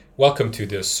Welcome to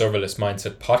the Serverless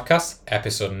Mindset Podcast,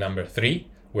 episode number 3,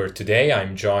 where today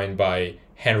I'm joined by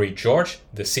Henry George,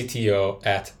 the CTO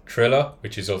at Trello,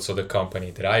 which is also the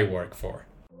company that I work for.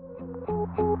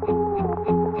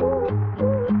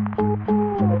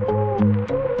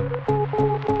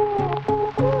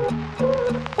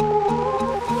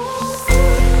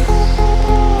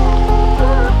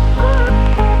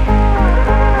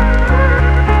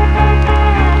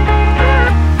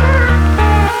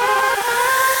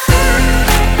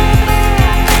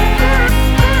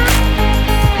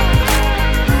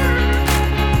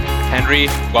 Henry,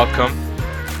 welcome.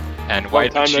 And why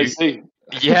don't you?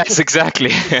 Yes,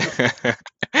 exactly.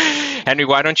 Henry,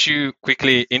 why don't you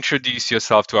quickly introduce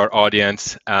yourself to our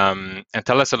audience and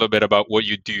tell us a little bit about what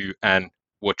you do and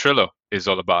what Trello is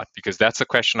all about? Because that's a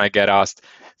question I get asked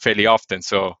fairly often.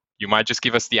 So you might just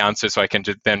give us the answer so I can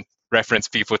just then reference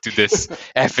people to this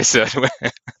episode.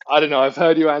 I don't know. I've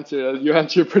heard you answer. You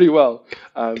answer pretty well.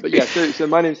 But yeah, so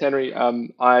my name's Henry.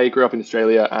 I grew up in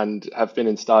Australia and have been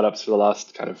in startups for the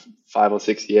last kind of 5 or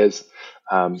 6 years,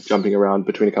 jumping around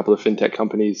between a couple of fintech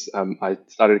companies. I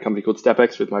started a company called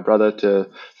StepX with my brother to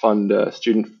fund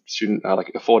student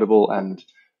like affordable and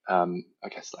I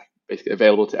guess like basically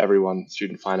available to everyone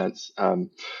student finance. And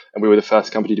we were the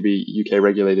first company to be UK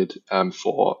regulated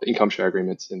for income share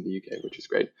agreements in the UK, which is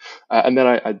great. And then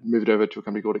I moved over to a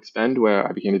company called Expend, where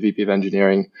I became the VP of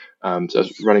engineering. So I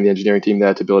was running the engineering team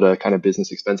there to build a kind of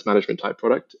business expense management type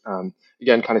product.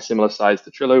 Again, kind of similar size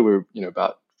to Trello. We were,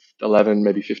 about 11,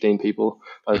 maybe 15 people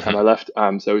by the time I left.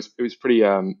 So it was pretty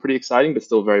exciting, but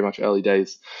still very much early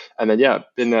days. And then,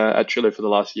 been at Trello for the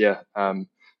last year.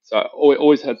 So I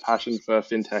always had passion for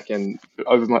fintech, and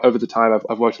over the time,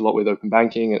 I've worked a lot with open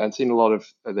banking and seen a lot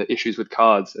of the issues with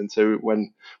cards. And so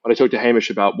when I talked to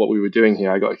Hamish about what we were doing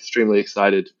here, I got extremely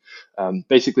excited.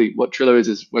 Basically, what Trello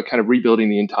is we're kind of rebuilding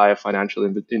the entire financial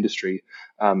industry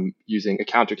using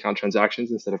account-to-account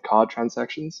transactions instead of card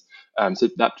transactions. So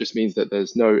that just means that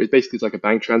it's like a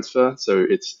bank transfer. So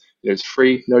it's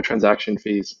free, no transaction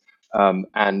fees,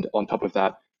 and on top of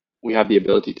that, we have the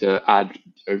ability to add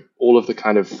all of the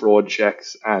kind of fraud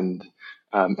checks and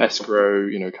escrow,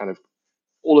 kind of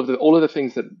all of the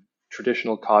things that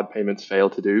traditional card payments fail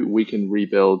to do. We can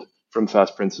rebuild from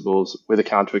first principles with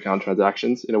account-to-account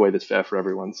transactions in a way that's fair for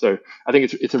everyone. So I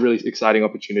think it's a really exciting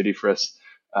opportunity for us,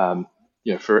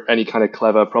 for any kind of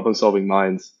clever problem-solving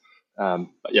minds. But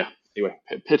yeah, anyway,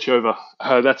 pitch over.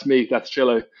 That's me. That's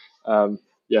Trello.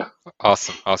 Yeah.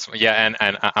 Awesome. Yeah,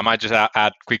 and I might just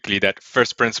add quickly that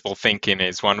first principle thinking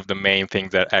is one of the main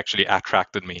things that actually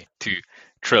attracted me to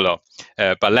Trello.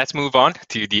 But let's move on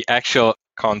to the actual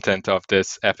content of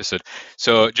this episode.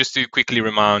 So just to quickly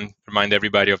remind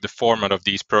everybody of the format of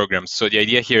these programs. So the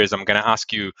idea here is I'm going to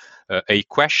ask you a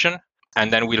question,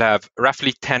 and then we'll have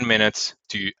roughly 10 minutes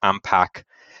to unpack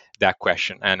that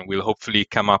question, and we'll hopefully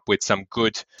come up with some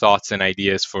good thoughts and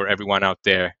ideas for everyone out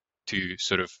there to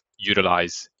sort of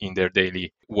utilize in their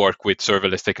daily work with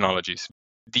serverless technologies.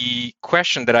 The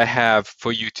question that I have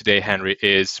for you today, Henry,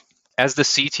 is as the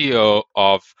CTO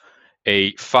of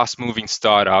a fast-moving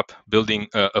startup building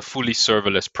a fully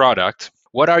serverless product,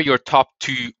 what are your top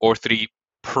 2 or 3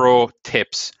 pro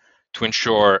tips to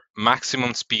ensure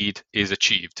maximum speed is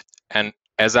achieved? And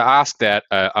as I ask that,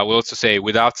 I will also say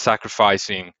without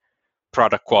sacrificing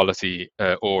product quality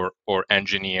or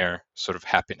engineer sort of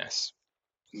happiness.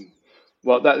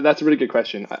 Well, that's a really good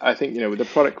question. I think, with the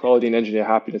product quality and engineer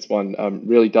happiness one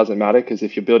really doesn't matter, because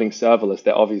if you're building serverless,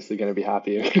 they're obviously going to be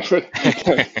happy.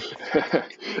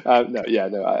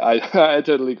 I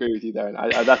totally agree with you there.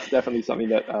 And that's definitely something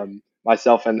that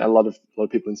myself and a lot of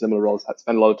people in similar roles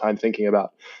spend a lot of time thinking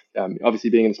about. Obviously,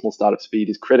 being in a small startup, speed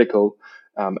is critical,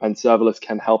 and serverless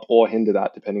can help or hinder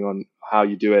that depending on how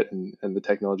you do it and the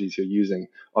technologies you're using.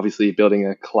 Obviously, building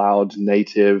a cloud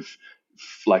native,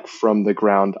 like from the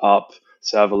ground up,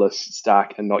 serverless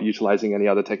stack and not utilizing any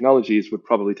other technologies would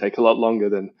probably take a lot longer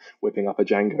than whipping up a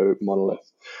Django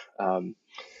monolith.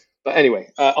 But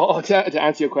anyway, to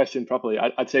answer your question properly,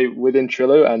 I'd say within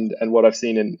Trello and what I've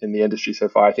seen in the industry so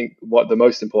far, I think what the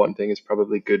most important thing is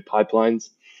probably good pipelines.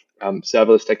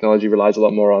 Serverless technology relies a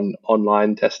lot more on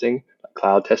online testing,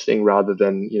 cloud testing, rather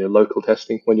than local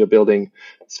testing. When you're building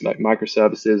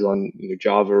microservices on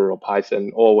Java or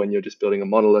Python, or when you're just building a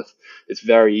monolith, it's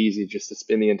very easy just to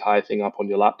spin the entire thing up on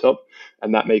your laptop,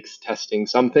 and that makes testing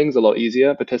some things a lot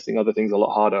easier, but testing other things a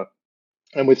lot harder.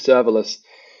 And with serverless,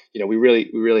 we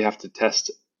really have to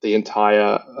test the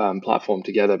entire platform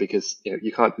together, because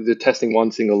the testing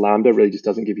one single Lambda really just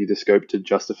doesn't give you the scope to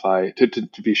justify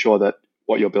to be sure that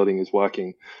what you're building is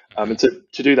working. And so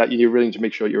to do that, you really need to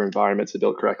make sure your environments are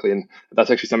built correctly. And that's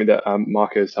actually something that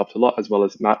Marco has helped a lot, as well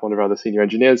as Matt, one of our other senior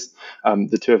engineers.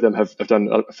 The two of them have done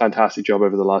a fantastic job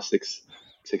over the last six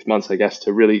months, I guess,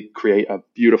 to really create a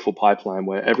beautiful pipeline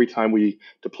where every time we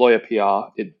deploy a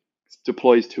PR, it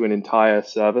deploys to an entire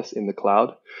service in the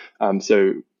cloud.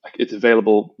 So it's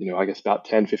available, I guess about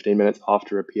 10, 15 minutes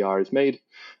after a PR is made.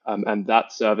 And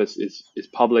that service is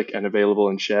public and available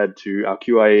and shared to our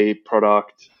QIA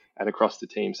product and across the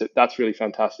team. So that's really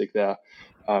fantastic there.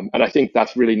 And I think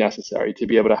that's really necessary to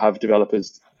be able to have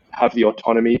developers have the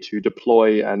autonomy to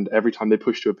deploy, and every time they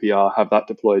push to a PR, have that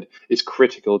deployed is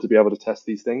critical to be able to test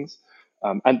these things.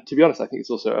 And to be honest, I think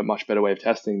it's also a much better way of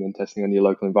testing than testing on your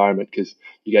local environment, because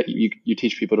you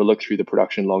teach people to look through the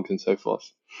production logs and so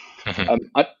forth.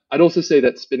 I'd also say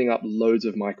that spinning up loads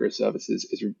of microservices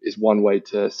is one way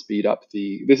to speed up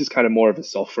this is kind of more of a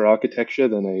software architecture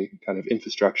than a kind of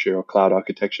infrastructure or cloud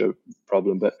architecture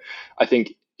problem. But I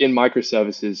think in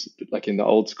microservices, like in the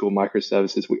old school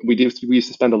microservices, we used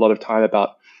to spend a lot of time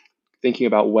about thinking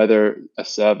about whether a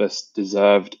service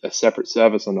deserved a separate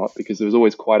service or not, because there was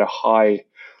always quite a high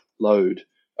load,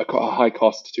 a high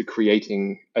cost to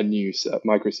creating a new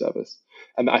microservice.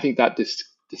 And I think that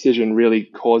decision really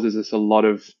causes us a lot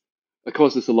of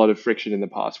friction in the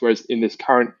past. Whereas in this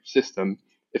current system,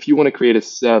 if you want to create a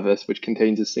service which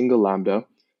contains a single Lambda,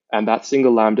 and that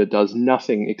single Lambda does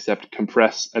nothing except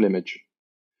compress an image,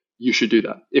 you should do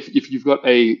that. If you've got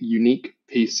a unique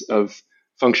piece of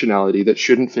functionality that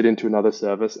shouldn't fit into another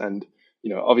service, and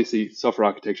obviously software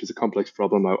architecture is a complex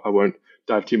problem. I won't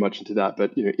dive too much into that,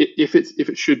 but if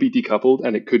it should be decoupled,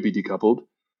 and it could be decoupled,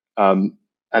 and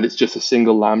it's just a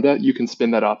single Lambda, you can spin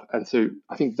that up. And so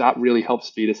I think that really helps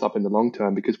speed us up in the long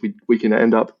term, because we can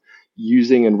end up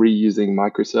using and reusing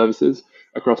microservices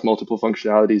across multiple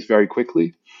functionalities very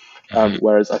quickly.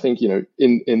 Whereas I think, in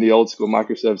the old school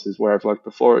microservices where I've worked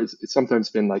before, it's sometimes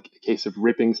been like a case of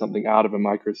ripping something out of a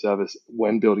microservice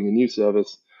when building a new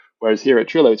service. Whereas here at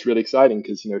Trello, it's really exciting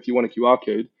because, if you want a QR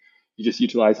code, you just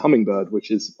utilize Hummingbird,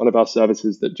 which is one of our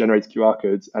services that generates QR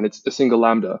codes, and it's a single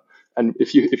Lambda. And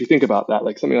if you think about that,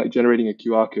 like something like generating a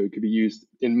QR code could be used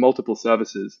in multiple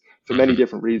services for many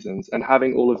different reasons, and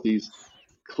having all of these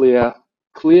clear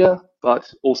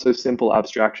but also simple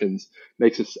abstractions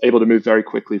makes us able to move very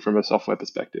quickly from a software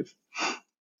perspective.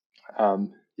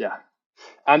 Yeah.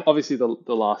 And obviously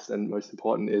the last and most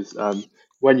important is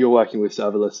when you're working with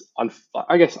serverless,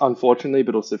 I guess unfortunately,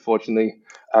 but also fortunately,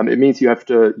 it means you have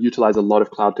to utilize a lot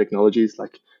of cloud technologies,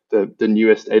 like the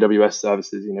newest AWS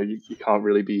services. You can't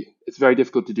really it's very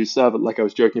difficult to do like I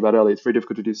was joking about earlier, it's very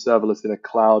difficult to do serverless in a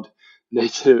cloud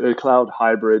native, a cloud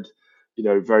hybrid,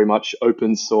 very much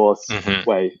open source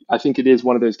way. I think it is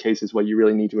one of those cases where you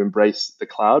really need to embrace the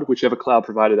cloud, whichever cloud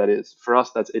provider that is. For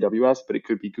us, that's AWS, but it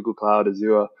could be Google Cloud,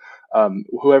 Azure,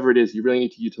 whoever it is. You really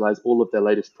need to utilize all of their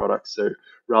latest products. So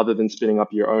rather than spinning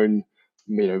up your own,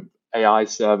 AI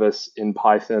service in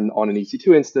Python on an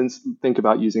EC2 instance, think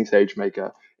about using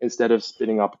SageMaker. Instead of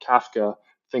spinning up Kafka,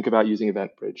 think about using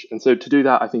EventBridge. And so to do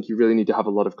that, I think you really need to have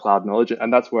a lot of cloud knowledge.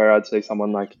 And that's where I'd say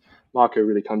someone like Marco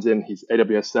really comes in. He's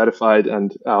AWS certified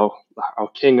and our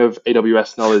king of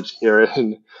AWS knowledge here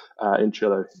in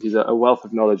Trello. He's a wealth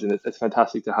of knowledge, and it's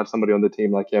fantastic to have somebody on the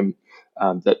team like him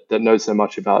that knows so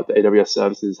much about the AWS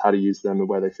services, how to use them, and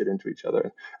where they fit into each other.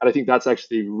 And I think that's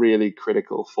actually really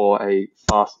critical for a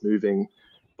fast-moving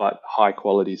but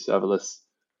high-quality serverless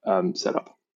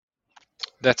setup.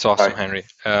 That's awesome, Henry.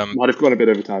 Might have gone a bit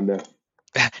over time there.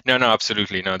 No,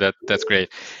 absolutely. No, that's great.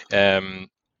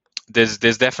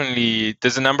 There's definitely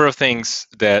a number of things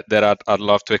that I'd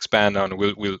love to expand on.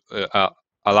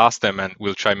 I'll ask them, and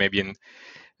we'll try maybe and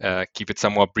keep it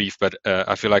somewhat brief. But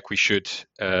I feel like we should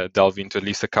delve into at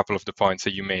least a couple of the points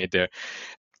that you made there.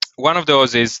 One of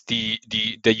those is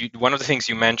one of the things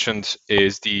you mentioned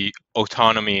is the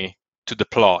autonomy to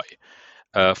deploy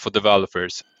for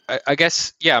developers. I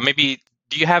guess, maybe.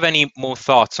 Do you have any more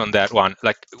thoughts on that one?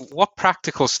 Like, what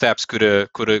practical steps could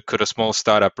a small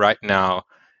startup right now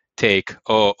take,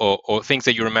 or things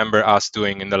that you remember us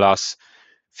doing in the last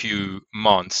few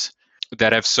months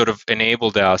that have sort of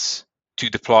enabled us to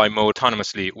deploy more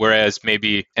autonomously? Whereas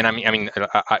maybe, and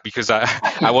because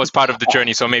I was part of the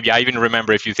journey, so maybe I even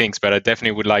remember a few things, but I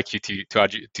definitely would like you to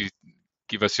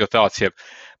give us your thoughts here.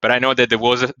 But I know that there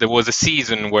was a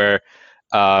season where,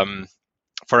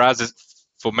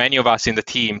 for many of us in the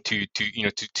team to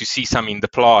see something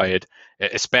deployed,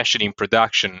 especially in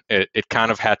production, it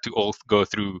kind of had to all go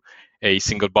through a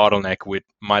single bottleneck, which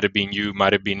might have been you,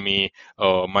 might have been me,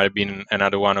 or might have been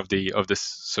another one of the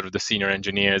sort of the senior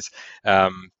engineers.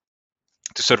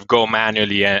 to sort of go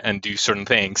manually and do certain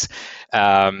things.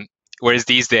 Um, Whereas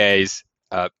these days,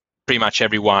 pretty much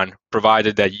everyone,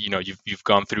 provided that you've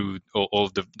gone through all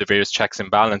the various checks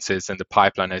and balances and the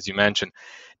pipeline, as you mentioned,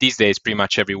 these days pretty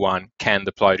much everyone can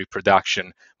deploy to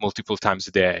production multiple times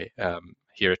a day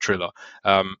here at Trello.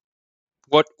 Um,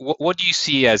 what do you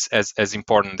see as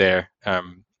important there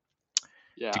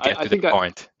Yeah, to get I to that think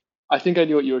point? I think I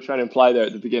knew what you were trying to imply there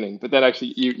at the beginning, but then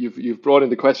actually you've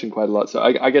broadened the question quite a lot. So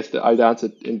I guess that I'd answer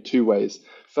in two ways.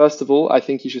 First of all, I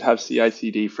think you should have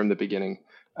CI/CD from the beginning.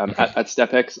 Hmm. At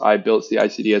StepX, I built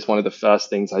CI/CD as one of the first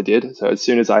things I did. So as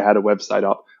soon as I had a website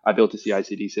up, I built a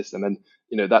CI/CD system, and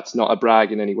that's not a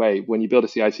brag in any way. When you build a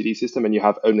CI/CD system and you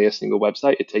have only a single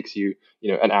website, it takes you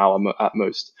an hour at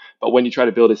most. But when you try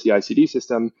to build a CI/CD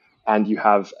system and you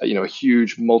have a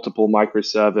huge multiple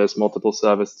microservice, multiple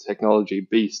service technology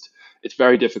beast, it's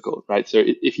very difficult, right? So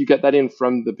if you get that in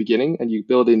from the beginning and you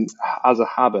build in as a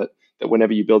habit that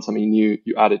whenever you build something new,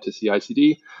 you add it to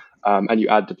CI/CD, and you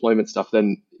add deployment stuff,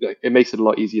 then it makes it a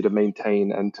lot easier to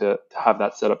maintain and to have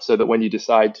that set up so that when you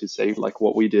decide to say like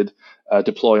what we did,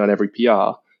 deploy on every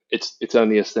PR, it's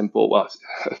only a simple, well,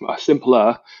 a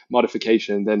simpler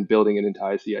modification than building an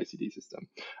entire CI/CD system.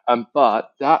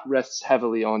 But that rests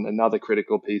heavily on another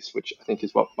critical piece, which I think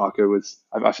is what Marco was.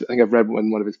 I think I've read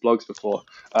in one of his blogs before,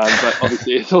 but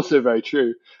obviously it's also very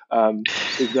true.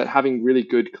 Is that having really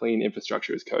good, clean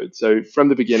infrastructure as code? So from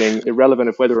the beginning, irrelevant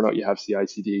of whether or not you have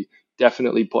CI/CD,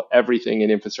 definitely put everything in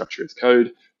infrastructure as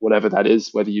code, whatever that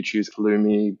is. Whether you choose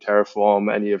Kalumi,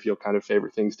 Terraform, any of your kind of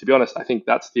favorite things. To be honest, I think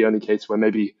that's the only case where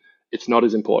maybe it's not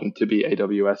as important to be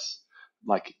AWS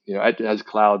like as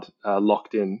cloud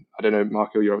locked in. I don't know,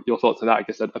 Marco, your thoughts on that. I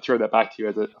guess I'd throw that back to you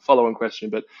as a follow-on question.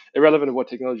 But irrelevant of what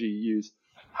technology you use,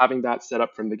 having that set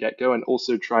up from the get-go, and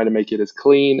also trying to make it as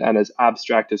clean and as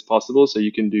abstract as possible, so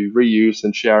you can do reuse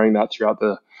and sharing that throughout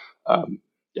the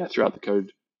throughout the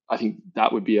code. I think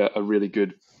that would be a really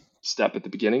good step at the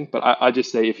beginning. But I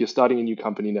just say if you're starting a new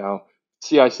company now,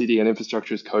 CI/CD and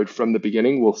infrastructure as code from the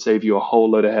beginning will save you a whole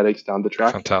load of headaches down the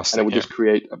track, and it Fantastic. will Yeah. just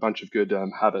create a bunch of good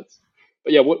habits.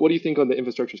 But yeah, what do you think on the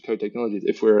infrastructure as code technologies?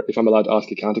 If I'm allowed to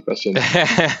ask a counter question.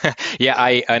 Yeah,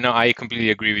 I know, I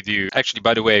completely agree with you. Actually,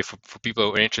 by the way, for people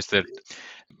who are interested,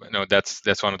 no,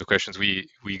 that's one of the questions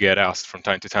we get asked from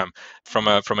time to time. From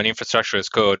an infrastructure as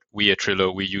code, we at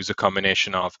Trello we use a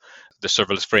combination of the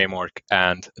serverless framework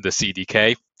and the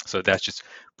CDK. So that's just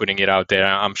putting it out there.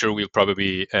 I'm sure we'll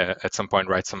probably at some point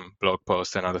write some blog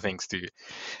posts and other things to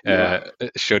Yeah,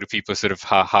 show to people sort of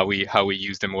how we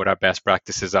use them, what our best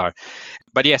practices are.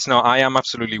 But yes, no, I am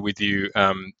absolutely with you.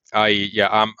 I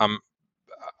yeah,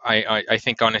 I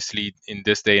think honestly in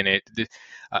this day and age,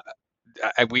 uh,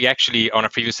 we actually on a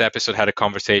previous episode had a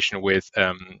conversation with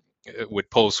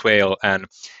Paul Swale, and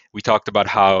we talked about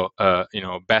how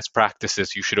best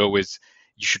practices you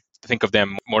should think of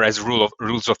them more as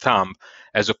rules of thumb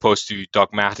as opposed to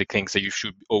dogmatic things that you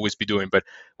should always be doing. But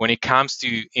when it comes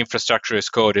to infrastructure as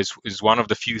code, is one of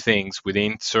the few things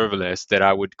within serverless that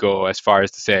I would go as far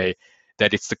as to say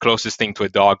that it's the closest thing to a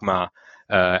dogma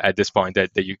at this point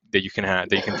that you can have,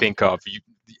 that you can think of.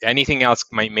 Anything else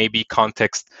may be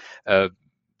context uh,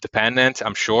 dependent,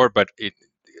 I'm sure, but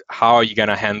how are you going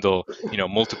to handle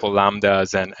multiple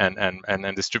lambdas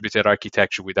and distributed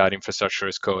architecture without infrastructure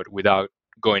as code, without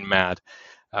going mad?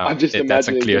 I'm just That's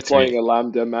imagining unclear to me. deploying a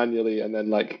Lambda manually and then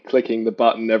like clicking the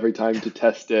button every time to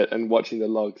test it and watching the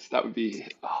logs. That would be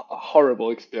a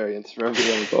horrible experience for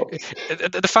everyone involved.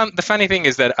 The funny thing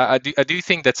is that I do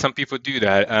think that some people do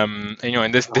that. And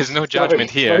there's no Sorry,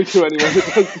 judgment here. sorry to anyone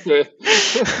that does do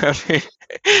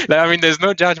I it. mean, there's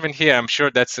no judgment here. I'm sure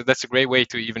that's a great way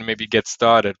to even maybe get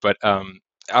started. But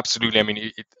absolutely, I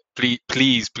mean,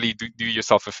 please do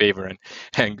yourself a favor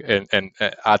and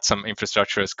add some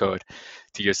infrastructure as code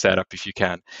to your setup if you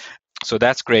can. So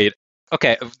that's great.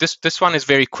 Okay, this one is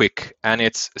very quick, and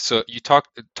it's so you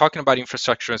talking about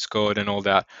infrastructure as code and all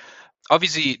that.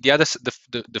 Obviously,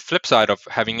 the flip side of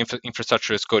having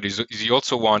infrastructure as code is you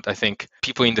also want, I think,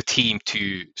 people in the team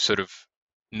to sort of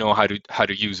know how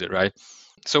to use it, right?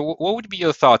 So what would be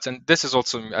your thoughts? And this is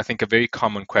also, I think, a very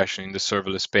common question in the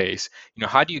serverless space.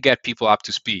 How do you get people up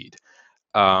to speed?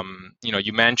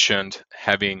 You mentioned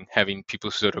having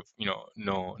people sort of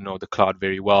know the cloud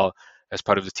very well as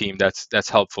part of the team. That's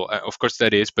helpful. Of course,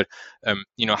 that is. But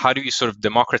how do you sort of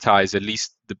democratize at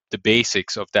least the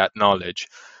basics of that knowledge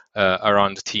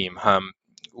around the team?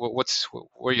 What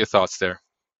are your thoughts there?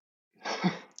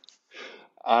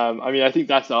 I mean, I think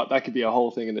that could be a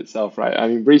whole thing in itself, right? I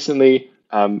mean, recently,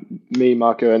 Me,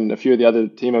 Marco, and a few of the other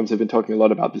team members have been talking a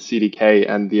lot about the CDK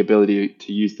and the ability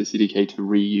to use the CDK to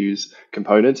reuse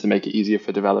components and make it easier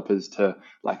for developers to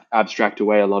like abstract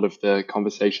away a lot of the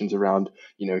conversations around,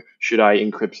 should I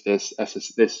encrypt this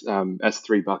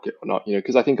S3 bucket or not?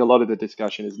 Because I think a lot of the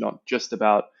discussion is not just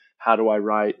about how do I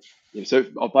write. So,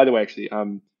 oh, by the way, actually,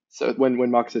 so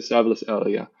when Mark said serverless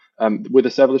earlier, with a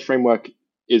serverless framework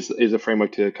is a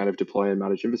framework to kind of deploy and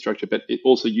manage infrastructure, but it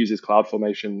also uses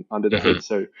CloudFormation under the Mm-hmm. hood.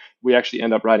 So we actually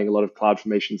end up writing a lot of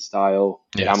CloudFormation style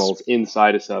Yes. YAMLs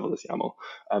inside a serverless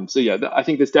YAML. So yeah, I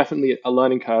think there's definitely a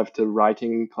learning curve to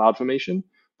writing CloudFormation,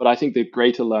 but I think the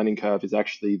greater learning curve is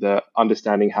actually the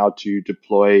understanding how to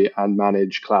deploy and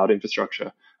manage cloud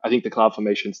infrastructure. I think the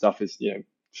CloudFormation stuff is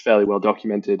fairly well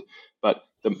documented, but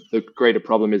the greater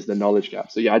problem is the knowledge gap.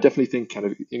 So yeah, I definitely think kind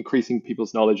of increasing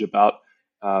people's knowledge about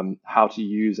how to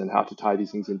use and how to tie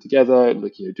these things in together,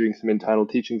 like doing some internal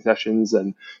teaching sessions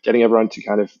and getting everyone to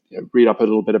kind of read up a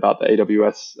little bit about the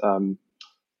AWS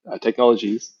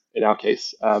technologies in our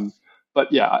case.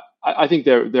 But yeah, I think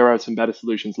there are some better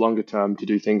solutions longer term to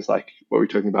do things like what we're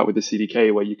talking about with the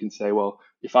CDK, where you can say, well,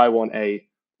 if I want a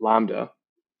Lambda,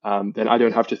 then I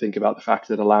don't have to think about the fact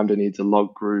that a Lambda needs a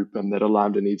log group and that a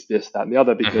Lambda needs this, that, and the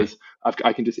other, Mm-hmm. because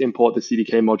I can just import the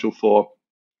CDK module for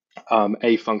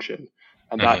a function.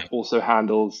 And Mm-hmm. that also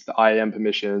handles the IAM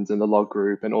permissions and the log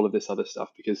group and all of this other stuff,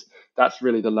 because that's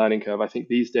really the learning curve. I think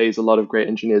these days a lot of great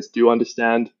engineers do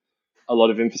understand a lot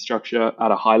of infrastructure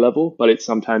at a high level, but it's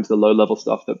sometimes the low level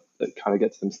stuff that kind of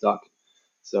gets them stuck.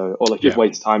 So, or like just Yeah.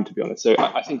 wastes time, to be honest. So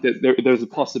I think that there's a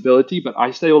possibility, but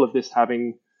I say all of this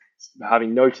having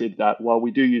noted that while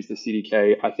we do use the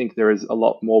CDK, I think there is a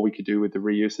lot more we could do with the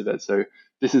reuse of it. So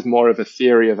this is more of a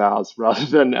theory of ours rather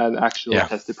than an actual Yeah.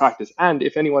 tested practice. And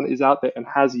if anyone is out there and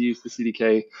has used the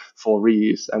CDK for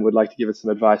reuse and would like to give us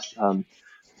some advice,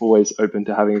 always open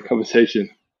to having a conversation.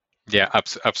 Yeah,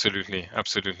 absolutely,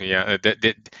 absolutely. Yeah,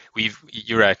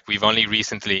 you're right. We've only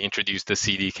recently introduced the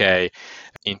CDK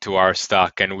into our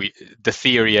stack, and the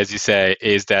theory, as you say,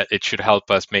 is that it should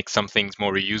help us make some things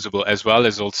more reusable, as well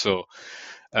as also,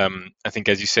 I think,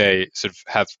 as you say, sort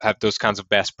of have those kinds of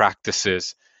best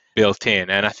practices built in.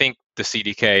 And I think the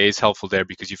CDK is helpful there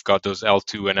because you've got those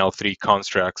L2 and L3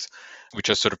 constructs, which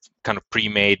are sort of kind of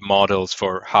pre-made models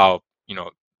for how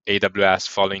AWS,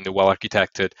 following the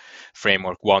well-architected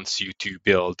framework, wants you to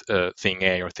build thing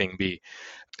A or thing B.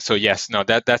 So yes, no,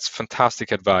 that's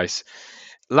fantastic advice.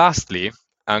 Lastly,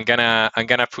 I'm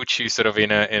gonna put you sort of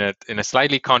in a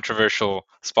slightly controversial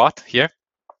spot here.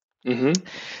 Mm-hmm.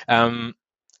 Um,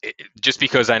 just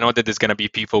because I know that there's gonna be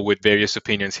people with various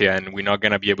opinions here, and we're not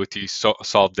gonna be able to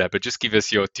solve that. But just give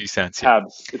us your 2 cents here.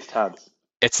 Tabs. It's tabs.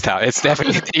 It's tough. It's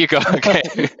definitely there you go.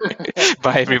 Okay.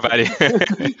 Bye everybody.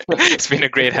 It's been a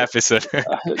great episode.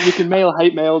 You can mail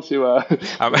hate mail to.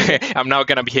 I'm now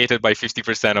gonna be hated by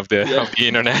 50% of the Yeah.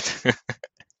 internet.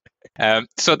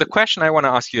 So the question I want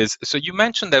to ask you is: so you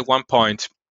mentioned at one point,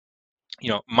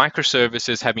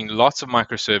 microservices, having lots of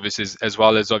microservices, as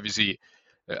well as obviously,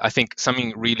 I think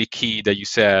something really key that you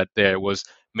said there was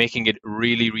making it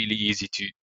really, really easy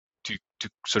to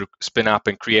sort of spin up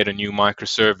and create a new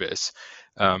microservice.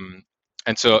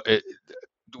 And so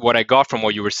what I got from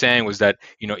what you were saying was that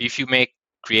if you make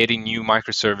creating new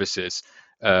microservices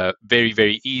very,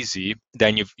 very easy,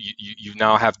 then you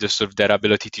now have this sort of that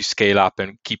ability to scale up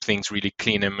and keep things really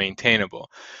clean and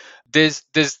maintainable. There's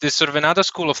sort of another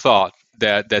school of thought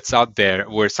that's out there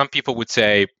where some people would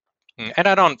say, and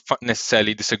I don't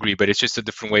necessarily disagree, but it's just a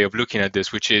different way of looking at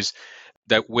this, which is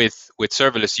that with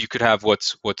serverless you could have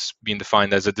what's been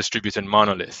defined as a distributed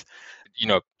monolith.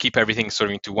 Keep everything sort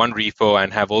of into one repo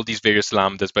and have all these various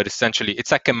lambdas, but essentially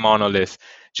it's like a monolith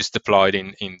just deployed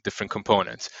in different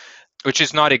components, which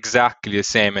is not exactly the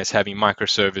same as having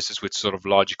microservices with sort of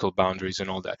logical boundaries and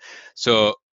all that.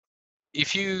 So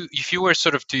if you were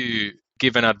sort of to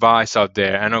give an advice out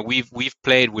there, I know we've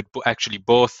played with actually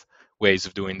both ways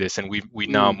of doing this, and we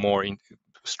now more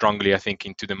strongly, I think,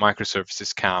 into the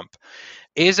microservices camp.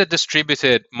 Is a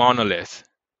distributed monolith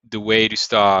the way to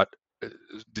start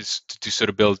this to sort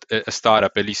of build a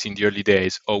startup, at least in the early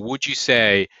days, or would you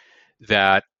say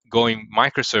that going with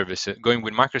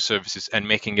microservices and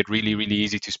making it really, really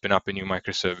easy to spin up a new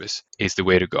microservice is the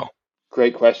way to go?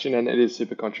 Great question, and it is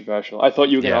super controversial. I thought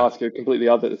you were going to Yeah. ask a completely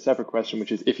separate question,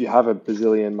 which is if you have a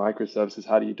bazillion microservices,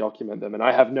 how do you document them? And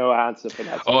I have no answer for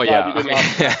that, so I'm Oh glad you yeah.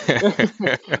 didn't ask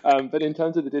that. But in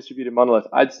terms of the distributed monolith,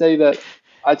 I'd say that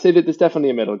there's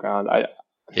definitely a middle ground.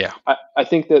 Yeah. I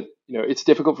think that it's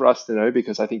difficult for us to know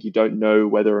because I think you don't know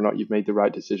whether or not you've made the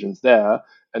right decisions there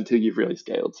until you've really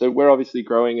scaled. So we're obviously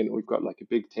growing and we've got like a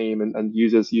big team and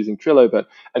users using Trello, but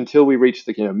until we reach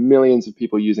the millions of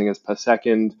people using us per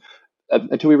second,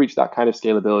 until we reach that kind of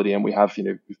scalability and we have,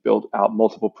 we've built out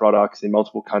multiple products in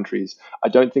multiple countries, I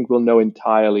don't think we'll know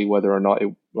entirely whether or not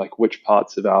like which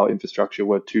parts of our infrastructure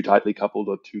were too tightly coupled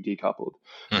or too decoupled.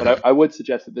 But Hmm. I would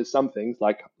suggest that there's some things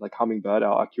like Hummingbird,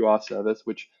 our QR service,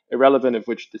 which irrelevant of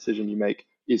which decision you make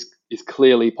is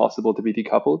clearly possible to be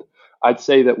decoupled. I'd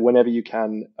say that whenever you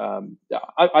can,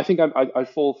 I think I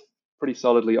fall pretty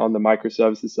solidly on the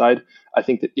microservices side. I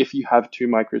think that if you have two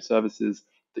microservices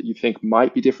that you think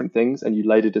might be different things and you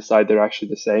later decide they're actually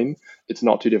the same, it's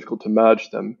not too difficult to merge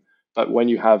them. But when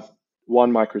you have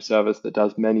one microservice that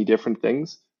does many different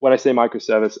things, when I say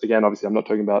microservice, again, obviously I'm not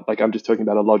talking about like I'm just talking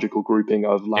about a logical grouping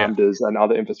of Yeah. lambdas and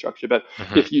other infrastructure. But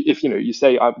Hmm. if you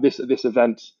say this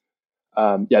event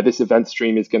this event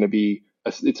stream is going to be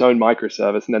its own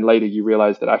microservice, and then later you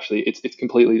realize that actually it's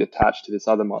completely attached to this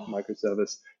other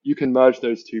microservice. You can merge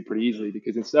those two pretty easily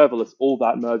because in serverless, all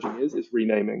that merging is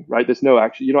renaming, right? There's no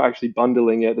actually you're not actually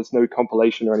bundling it. There's no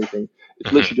compilation or anything. It's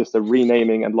Hmm. literally just a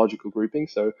renaming and logical grouping.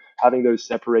 So having those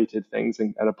separated things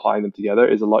and applying them together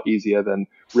is a lot easier than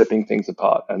ripping things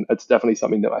apart. And it's definitely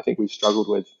something that I think we've struggled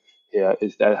with here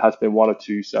is there has been one or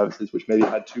two services which maybe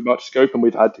had too much scope and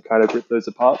we've had to kind of rip those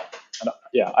apart. And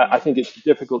yeah, I think it's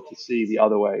difficult to see the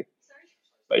other way.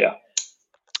 But yeah,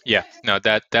 Yeah, no,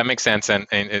 that makes sense, and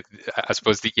I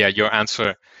suppose your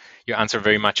answer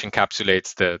very much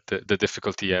encapsulates the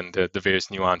difficulty and the various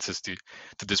nuances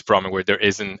to this problem where there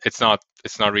isn't it's not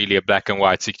really a black and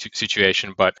white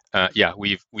situation, but yeah,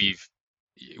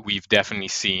 we've definitely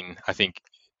seen, I think,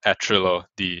 at Trello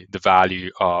the value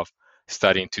of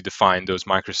starting to define those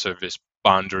microservice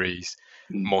boundaries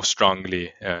mm, more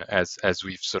strongly as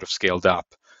we've sort of scaled up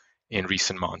in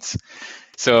recent months.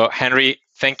 So, Henry,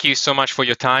 thank you so much for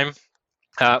your time.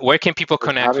 Where can people thanks for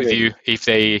connect having with me.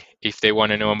 you if they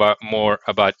want to know about more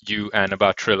about you and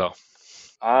about Trillo?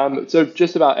 So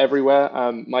just about everywhere.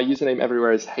 My username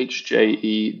everywhere is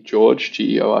HJE George,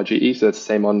 George. So it's the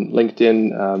same on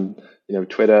LinkedIn,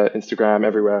 Twitter, Instagram,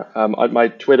 everywhere. My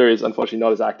Twitter is unfortunately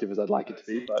not as active as I'd like it to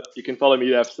be, but you can follow me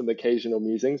there for some occasional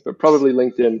musings. But probably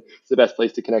LinkedIn is the best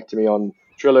place to connect to me on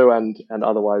Trello and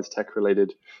otherwise tech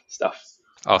related stuff.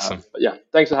 Awesome. But yeah,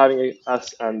 thanks for having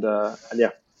us, and yeah,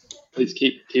 please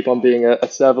keep on being a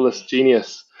serverless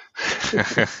genius.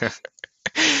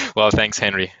 Well, thanks,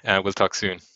 Henry. We'll talk soon.